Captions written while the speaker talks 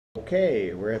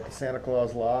Okay, we're at the Santa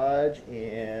Claus Lodge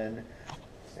in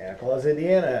Santa Claus,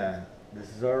 Indiana. This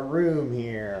is our room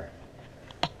here.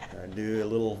 I'll do a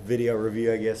little video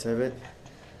review, I guess, of it.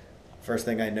 First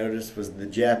thing I noticed was the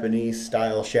Japanese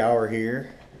style shower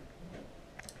here.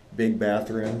 Big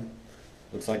bathroom.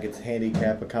 Looks like it's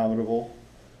handicap accommodable.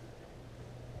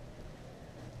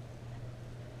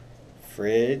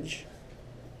 Fridge.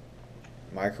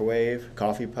 Microwave.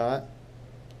 Coffee pot.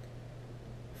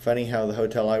 Funny how the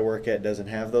hotel I work at doesn't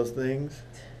have those things.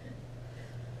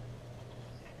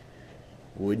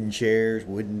 Wooden chairs,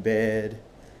 wooden bed.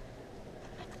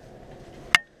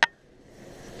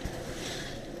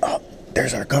 Oh,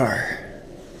 there's our car.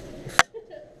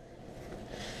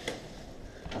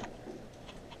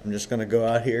 I'm just gonna go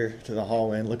out here to the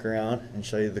hallway and look around and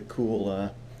show you the cool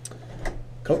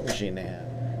Coke machine they have.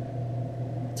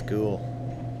 It's cool.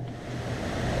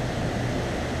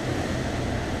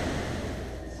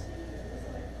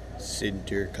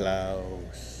 Santa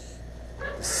Claus.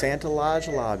 The Santa Lodge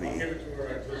lobby. There's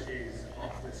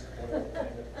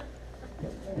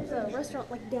a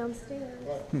restaurant like downstairs.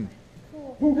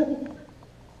 Cool.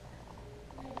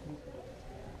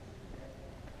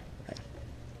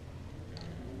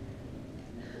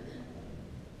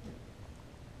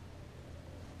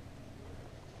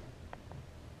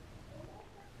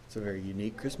 It's a very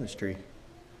unique Christmas tree.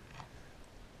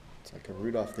 It's like a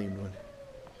Rudolph themed one.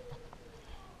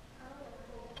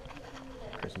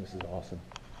 Christmas is awesome.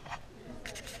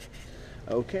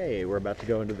 Okay, we're about to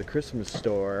go into the Christmas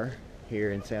store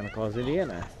here in Santa Claus,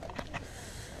 Indiana.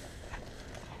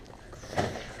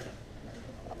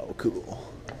 Oh,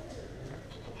 cool.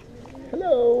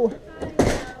 Hello.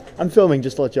 I'm filming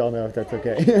just to let y'all know if that's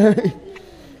okay.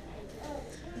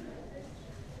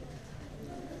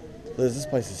 Liz, this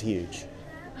place is huge.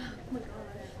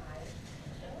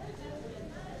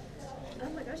 Oh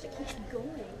my gosh, it keeps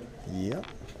going. Yep.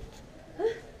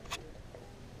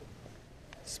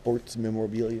 Sports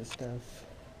memorabilia stuff.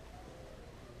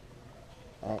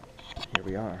 Oh, here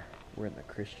we are. We're in the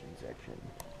Christian section.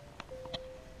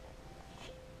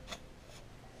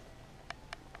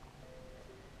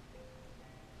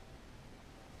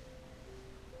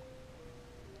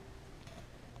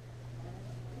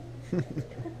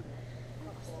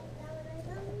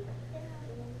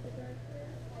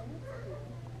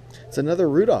 It's another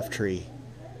Rudolph tree.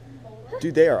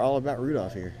 Dude, they are all about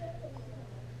Rudolph here.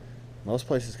 Most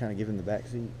places kind of give him the back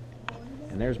seat.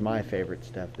 And there's my favorite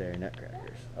stuff there,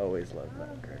 nutcrackers. Always love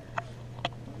nutcrackers.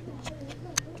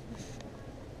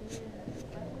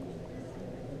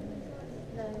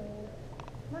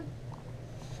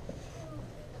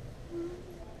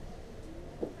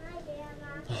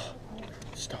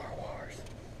 Star Wars.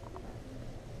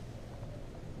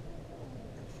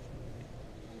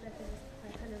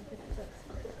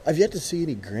 I've yet to see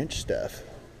any Grinch stuff.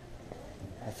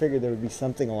 I figured there would be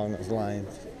something along those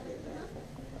lines.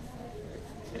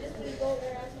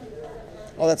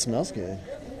 Oh, that smells good.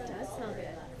 It does smell good.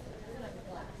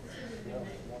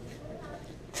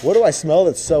 What do I smell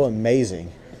that's so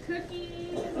amazing?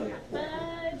 Cookies,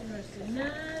 fudge, roasted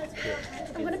nuts.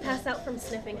 I'm gonna pass out from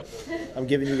sniffing. I'm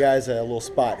giving you guys a little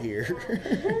spot here.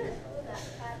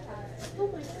 Oh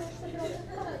my gosh, look at all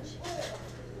that fudge.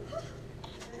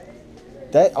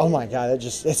 That, oh my god, it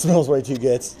smells way too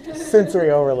good. It's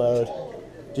sensory overload.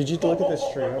 Did you look at this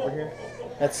tree over here?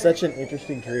 That's such an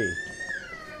interesting tree.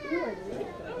 Perfect.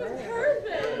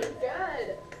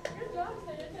 Good.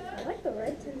 I like the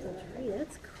red tinsel tree.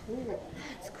 That's cool.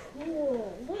 That's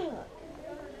cool. Look.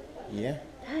 Yeah.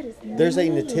 That is neat. There's a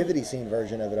nativity scene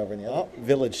version of it over in the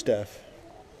village stuff.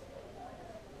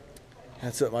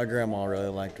 That's what my grandma really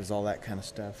liked, was all that kind of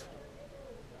stuff.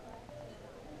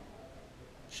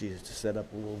 She used to set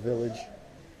up a little village.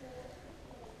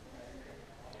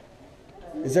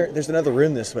 There's another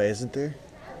room this way, isn't there?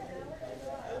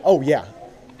 Oh yeah,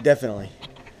 definitely.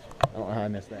 I don't know how I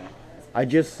missed that. I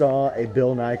just saw a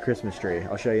Bill Nye Christmas tree.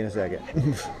 I'll show you in a second.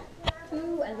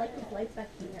 Ooh, I like the lights back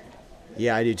here.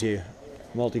 Yeah, I do too.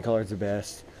 Multicolored's the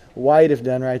best. White, if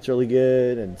done right's really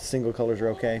good, and single colors are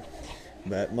okay.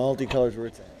 But multicolor's where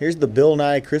it's at. Here's the Bill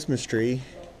Nye Christmas tree.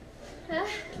 At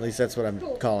least that's what I'm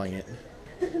calling it.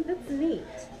 That's neat.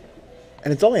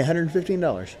 And it's only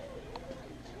 $115.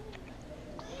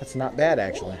 That's not bad,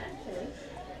 actually.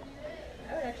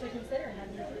 I would actually consider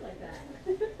having a tree like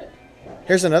that.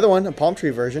 Here's another one, a palm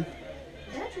tree version.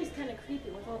 That tree's kind of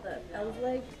creepy with all the elf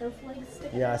legs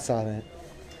sticking Yeah, I out. saw that.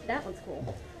 That one's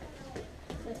cool.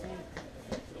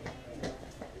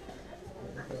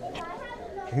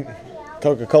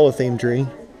 Coca-Cola themed tree.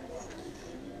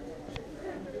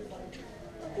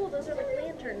 Cool, those are like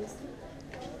lanterns.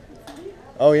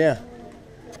 Oh yeah.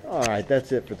 Alright,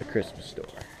 that's it for the Christmas store.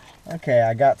 Okay,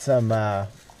 I got some,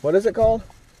 what is it called?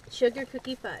 Sugar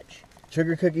cookie fudge.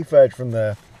 Sugar cookie fudge from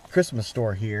the Christmas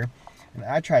store here. And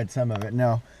I tried some of it.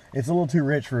 No, it's a little too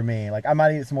rich for me. Like, I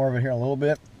might eat some more of it here in a little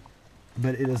bit,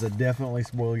 but it is a definitely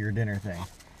spoil your dinner thing.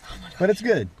 Oh my gosh. But it's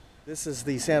good. This is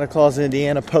the Santa Claus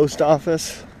Indiana post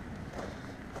office.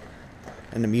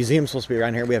 And the museum's supposed to be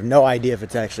around here. We have no idea if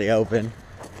it's actually open.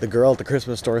 The girl at the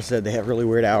Christmas store said they have really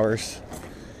weird hours.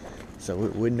 So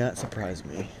it would not surprise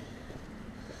me.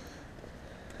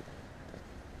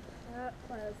 That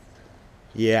was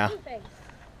Yeah.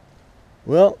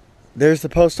 Well, there's the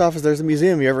post office, there's the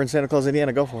museum. If you're ever in Santa Claus,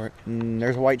 Indiana, go for it. And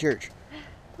there's a white church.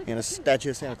 And a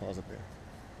statue of Santa Claus up there.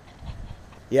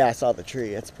 Yeah, I saw the tree.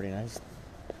 That's pretty nice.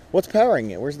 What's powering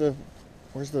it? Where's the...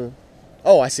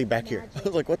 Oh, I see back here. I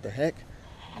was like, what the heck?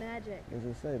 magic. As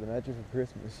I say, the magic of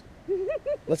Christmas.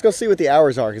 Let's go see what the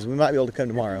hours are, because we might be able to come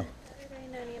tomorrow. Saturday,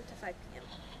 9 a.m. to 5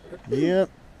 p.m. Yep.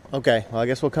 Okay, well, I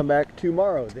guess we'll come back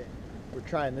tomorrow then. We're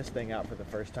trying this thing out for the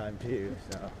first time, too,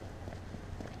 so...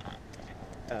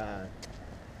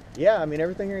 yeah, I mean,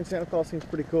 everything here in Santa Claus seems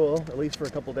pretty cool, at least for a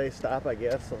couple days stop, I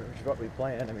guess, which is what we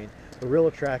planned. I mean, the real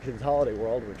attraction is Holiday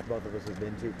World, which both of us have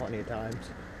been to plenty of times,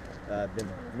 been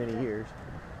many years.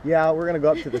 Yeah, we're going to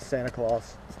go up to the Santa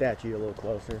Claus statue a little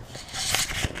closer.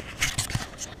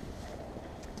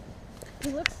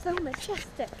 He looks so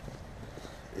majestic.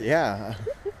 Yeah.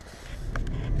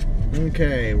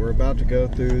 Okay, we're about to go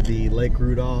through the Lake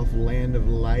Rudolph Land of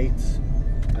Lights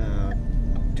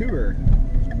tour.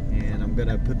 And I'm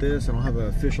gonna put this, I don't have an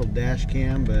official dash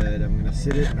cam, but I'm gonna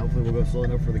sit it and hopefully we'll go slow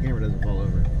enough where the camera doesn't fall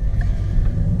over.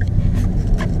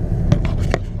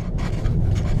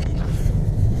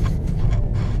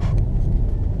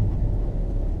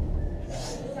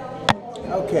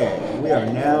 Okay, we are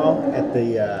now at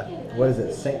the, what is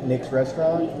it, St. Nick's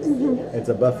Restaurant. It's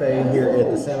a buffet here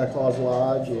at the Santa Claus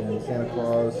Lodge in Santa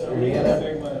Claus, Indiana.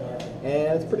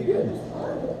 And it's pretty good.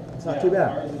 It's not too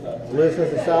bad. Liz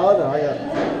has a salad, and I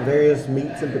got various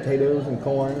meats and potatoes and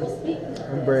corn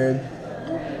and bread.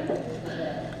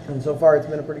 And so far, it's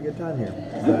been a pretty good time here.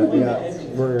 But yeah,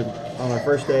 we're on our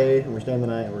first day, and we're staying the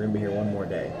night, and we're going to be here one more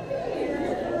day.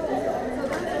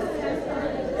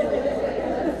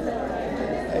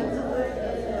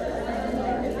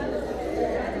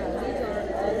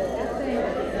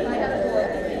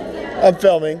 I'm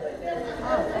filming.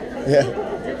 Yeah.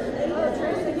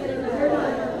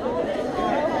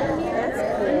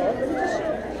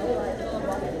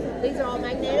 These are all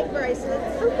magnetic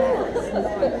bracelets.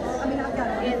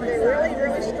 And they're really,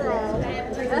 really strong.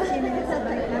 She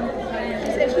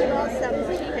said she lost some.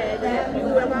 She had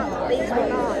will not, these will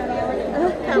not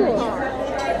come apart.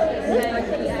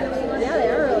 Yeah, they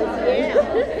are really. Yeah.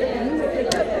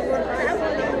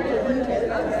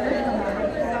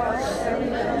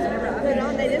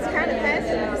 They just kind of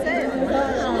fasten themselves.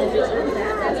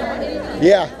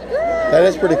 Yeah, that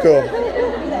is pretty cool.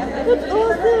 That's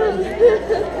awesome.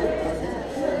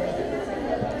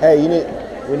 Hey, we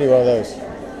need one of those.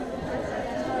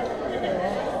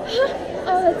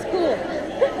 Oh, that's cool.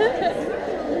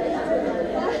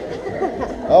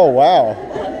 Oh, wow.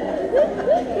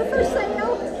 They're for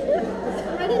sale.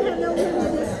 I didn't have no room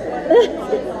in this.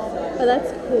 Oh,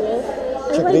 that's cool.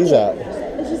 Check these out.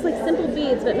 It's just like simple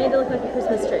beads, but made to look like a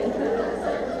Christmas tree.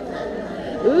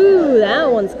 Ooh, that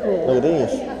one's cool. Look at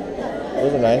these.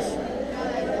 Those are nice.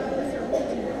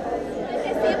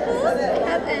 Samples. I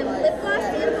have lip gloss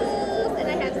samples, and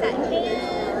I have satin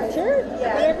pants. Sure.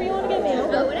 Yeah. Whatever you want to get me.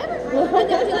 Oh, whatever. And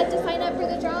then would you like to sign up for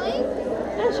the drawing?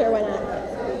 Yeah, sure, why not?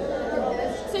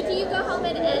 So do you go home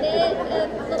and edit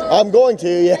a little I'm going to,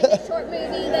 yeah. like a short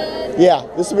movie then? Yeah,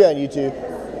 this will be on YouTube.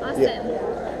 Awesome. Yeah.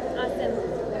 Awesome.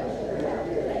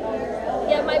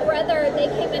 Yeah, my brother, they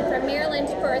came in from Maryland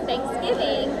for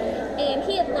Thanksgiving, and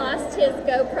he had lost his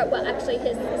GoPro. Well, actually,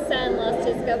 his son lost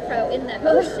his GoPro in the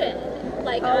ocean,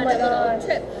 like on a little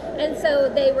trip. And so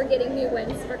they were getting new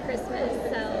ones for Christmas.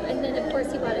 So, and then of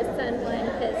course he bought his son one,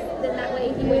 because then that way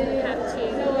he wouldn't have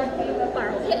to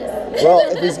borrow his. Well,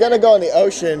 if he's gonna go in the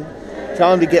ocean,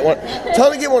 tell him to get one. Tell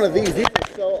him to get one of these. These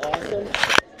are so awesome.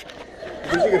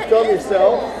 Because you can film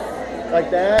yourself like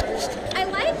that. I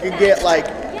like that. You can get like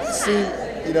sea,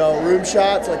 room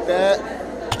shots like that.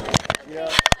 You know. I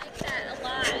like that a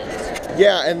lot.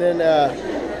 Yeah, and then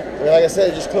like I said,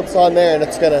 it just clips on there, and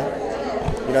it's gonna,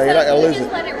 you're not gonna lose You it.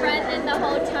 just let it run in the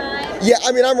whole time? Yeah,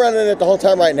 I mean, I'm running it the whole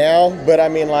time right now, but I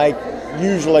mean, like,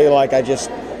 usually, like, I just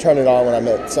turn it on when I'm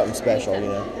at something special,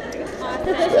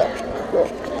 Awesome. Yeah, cool.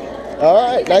 All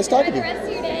right, nice talking to the you. rest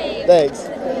of your day. Thanks.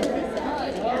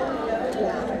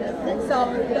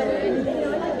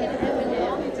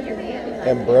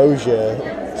 Ambrosia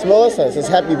Smell this one. It says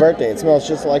happy birthday. It smells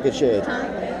just like it should.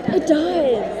 It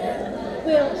does.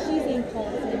 Well, she's in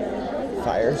closet.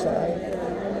 Fireside.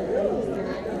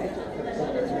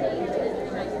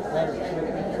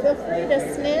 Feel free to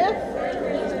sniff.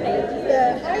 The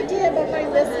idea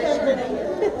behind this company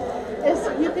is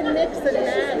you can mix and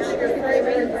match your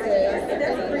fragrances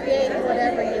and create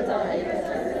whatever you like.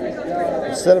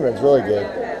 The cinnamon's really good.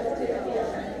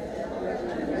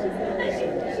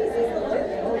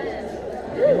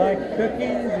 You like cookies?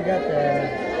 You got the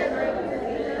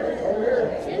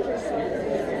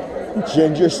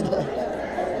Ginger stuff.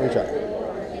 Let me try.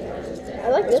 I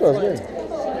like It this smells one. good.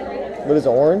 What is it,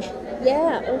 orange?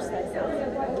 Yeah, orange slice.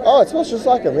 Oh, it smells just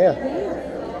like them, yeah.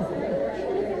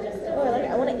 Oh, I like it.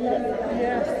 I want to eat it.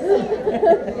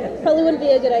 Probably wouldn't be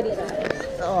a good idea.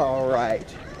 All right.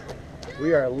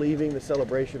 We are leaving the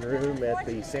celebration room at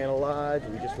the Santa Lodge.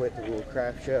 We just went to the little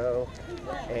craft show.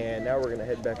 And now we're going to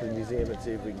head back to the museum and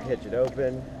see if we can catch it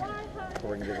open. We're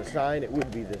going to get a sign. It would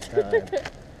be this time.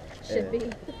 Should be.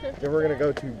 Then we're going to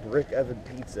go to Brick Oven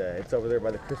Pizza. It's over there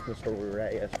by the Christmas store we were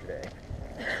at yesterday.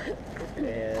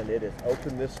 And it is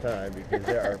open this time because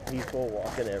there are people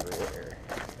walking everywhere.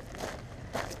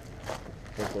 I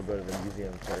think we'll go to the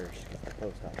museum first. The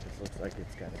post office looks like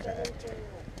it's kind of packed.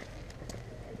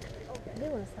 I do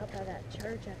want to stop by that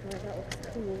church afterwards. That looks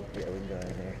cool. Yeah, we can go in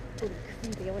there. It would be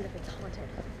creepy. I wonder if it's haunted.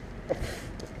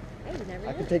 Hey, you never I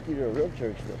know. can take you to a real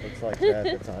church that looks like that.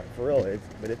 That's not for real,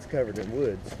 but it's covered in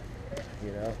woods.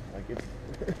 You know, like it's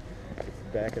it's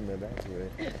back in the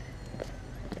backwoods.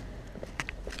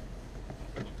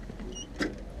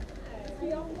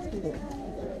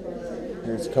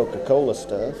 Here's Coca-Cola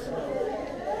stuff.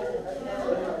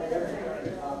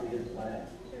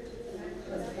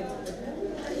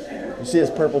 You see this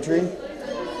purple tree?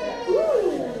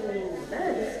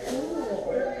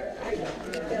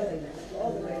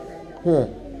 Huh.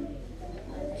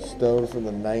 Stone from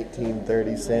the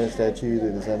 1930s Santa statue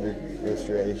that is under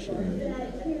restoration.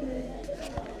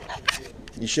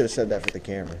 You should have said that for the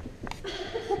camera.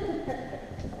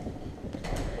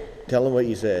 Tell them what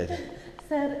you said.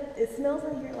 Said it smells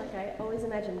in here like I always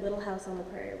imagined Little House on the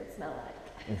Prairie would smell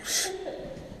like.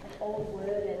 Old wood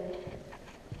and I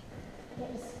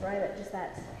can't describe it, just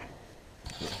that.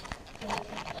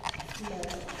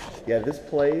 Yeah, this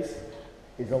place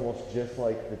is almost just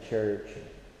like the church.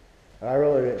 I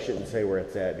really shouldn't say where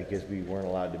it's at because we weren't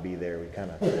allowed to be there. We kind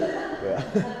of, well,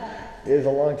 it was a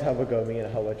long time ago. Me and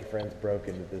a whole bunch of friends broke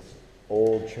into this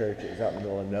old church. It was out in the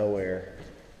middle of nowhere,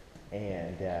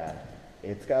 and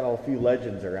it's got a few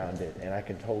legends around it, and I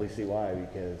can totally see why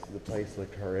because the place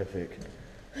looked horrific.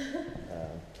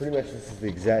 Pretty much this is the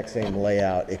exact same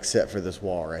layout except for this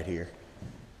wall right here.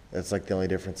 That's like the only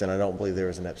difference, and I don't believe there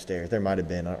was an upstairs. There might have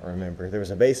been, I don't remember. There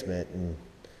was a basement, and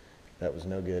that was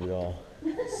no good at all.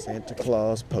 Santa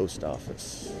Claus Post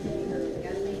Office.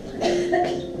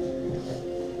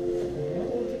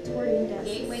 Victorian desk.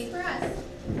 Gateway for us.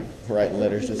 Writing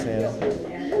letters to Santa.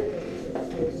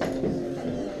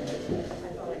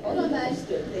 Hold on, bud.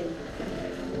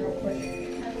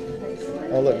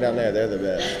 Oh, look down there. They're the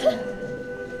best.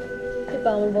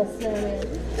 Abominable snowman.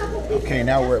 Okay,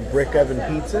 now we're at Brick Oven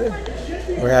Pizza.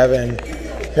 We're having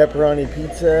pepperoni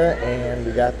pizza, and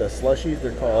we got the slushies.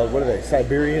 They're called, what are they,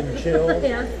 Siberian Chill?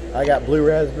 Yeah. I got blue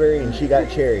raspberry, and she got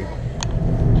cherry.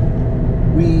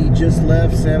 We just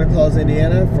left Santa Claus,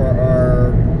 Indiana for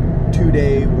our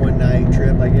 2-day, 1-night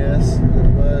trip, I guess that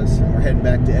it was. We're heading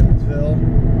back to Evansville,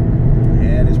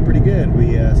 and it's pretty good.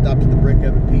 We stopped at the Brick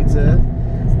Oven Pizza,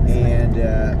 and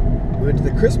we went to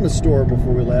the Christmas store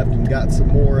before we left and got some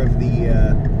more of the,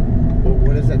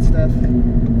 what is that stuff?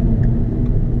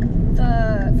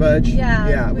 The Fudge?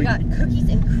 Yeah, we got cookies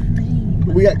and cream.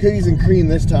 We got cookies and cream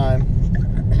this time.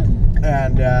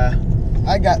 And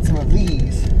I got some of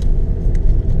these.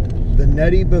 The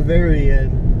Nutty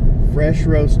Bavarian fresh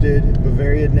roasted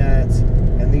Bavarian nuts.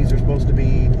 And these are supposed to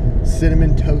be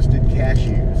cinnamon toasted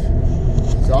cashews.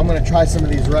 So I'm going to try some of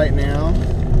these right now.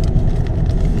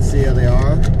 Let's see how they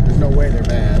are. There's no way they're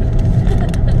bad.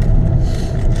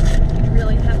 You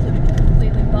really have to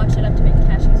completely botch it up to make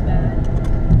cashews bad.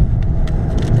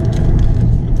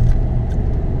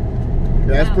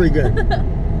 Yeah, that's pretty good.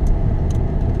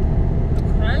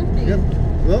 Crunchy. Yep.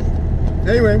 Well,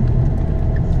 anyway,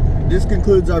 this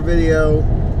concludes our video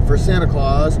for Santa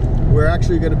Claus. We're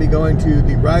actually going to be going to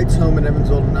the Wrights home in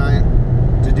Evansville tonight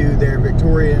to do their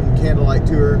Victorian candlelight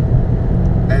tour,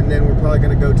 and then we're probably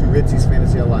going to go to Ritzy's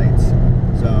Fantasy of Lights.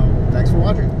 So, thanks for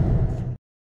watching.